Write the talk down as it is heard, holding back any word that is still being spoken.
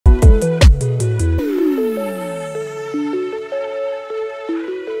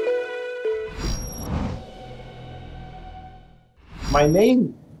my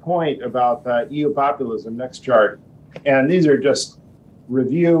main point about EU populism, next chart, and these are just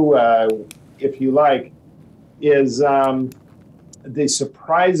review, if you like, is the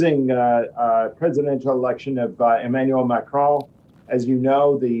surprising presidential election of Emmanuel Macron. As you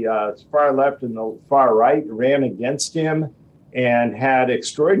know, the far left and the far right ran against him and had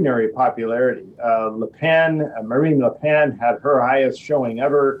extraordinary popularity. Marine Le Pen had her highest showing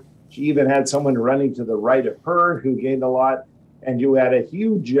ever. She even had someone running to the right of her who gained a lot. And you had a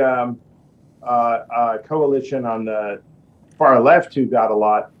huge coalition on the far left who got a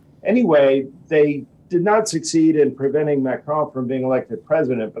lot. Anyway, they did not succeed in preventing Macron from being elected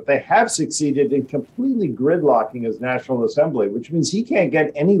president, but they have succeeded in completely gridlocking his National Assembly, which means he can't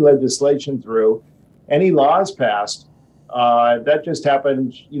get any legislation through, any laws passed. That just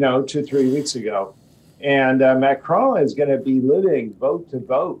happened, 2-3 weeks ago. And Macron is going to be living vote to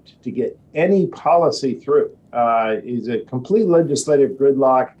vote to get any policy through. He's a complete legislative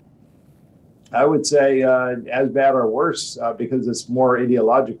gridlock. I would say as bad or worse because it's more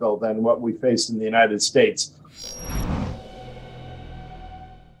ideological than what we face in the United States.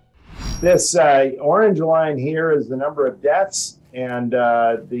 This orange line here is the number of deaths and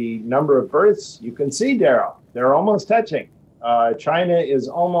the number of births. You can see, Daryl, they're almost touching. China is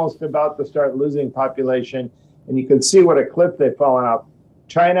almost about to start losing population, and you can see what a cliff they've fallen off.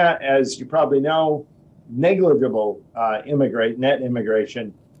 China, as you probably know, negligible net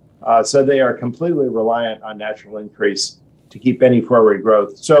immigration. So they are completely reliant on natural increase to keep any forward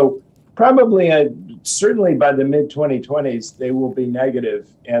growth. So probably, certainly by the mid-2020s, they will be negative,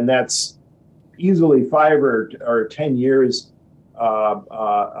 and that's easily 5 or 10 years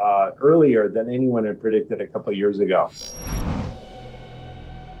earlier than anyone had predicted a couple of years ago.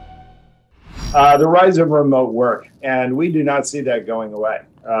 The rise of remote work, and we do not see that going away.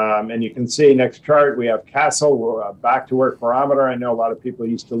 And you can see next chart, we have Castle back to work barometer. I know a lot of people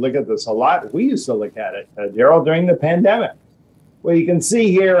used to look at this a lot. We used to look at it, Daryl, during the pandemic. Well, you can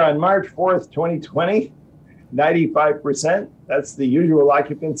see here on March 4th, 2020, 95%. That's the usual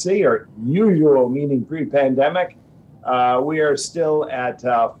occupancy, or usual meaning pre-pandemic. We are still at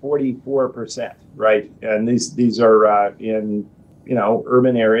 44%, right? And these are in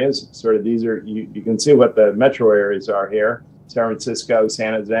urban areas. Sort of these are you can see what the metro areas are here. San Francisco,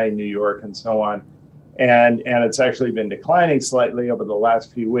 San Jose, New York, and so on. And it's actually been declining slightly over the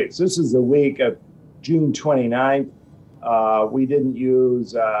last few weeks. This is the week of June 29th. We didn't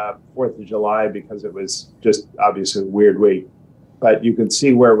use 4th of July because it was just obviously a weird week. But you can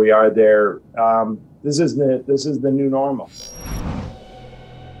see where we are there. This is the new normal.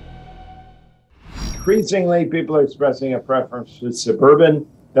 Increasingly, people are expressing a preference for suburban.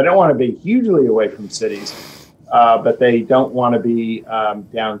 They don't want to be hugely away from cities. But they don't want to be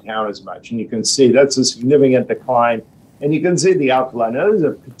downtown as much. And you can see that's a significant decline. And you can see the outline. Now, this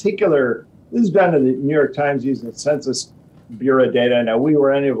is done in the New York Times using the Census Bureau data. Now, we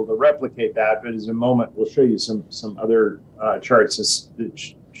were unable to replicate that, but as a moment, we'll show you some other charts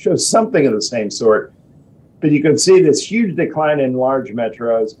that show something of the same sort. But you can see this huge decline in large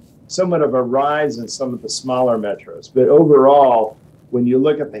metros, somewhat of a rise in some of the smaller metros. But overall, when you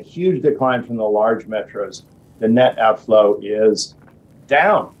look at the huge decline from the large metros, the net outflow is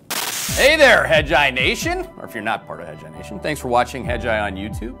down. Hey there, Hedgeye Nation, or if you're not part of Hedgeye Nation, thanks for watching Hedgeye on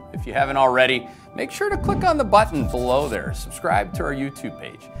YouTube. If you haven't already, make sure to click on the button below there, subscribe to our YouTube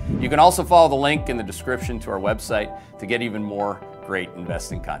page. You can also follow the link in the description to our website to get even more great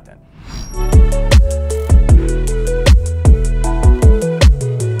investing content.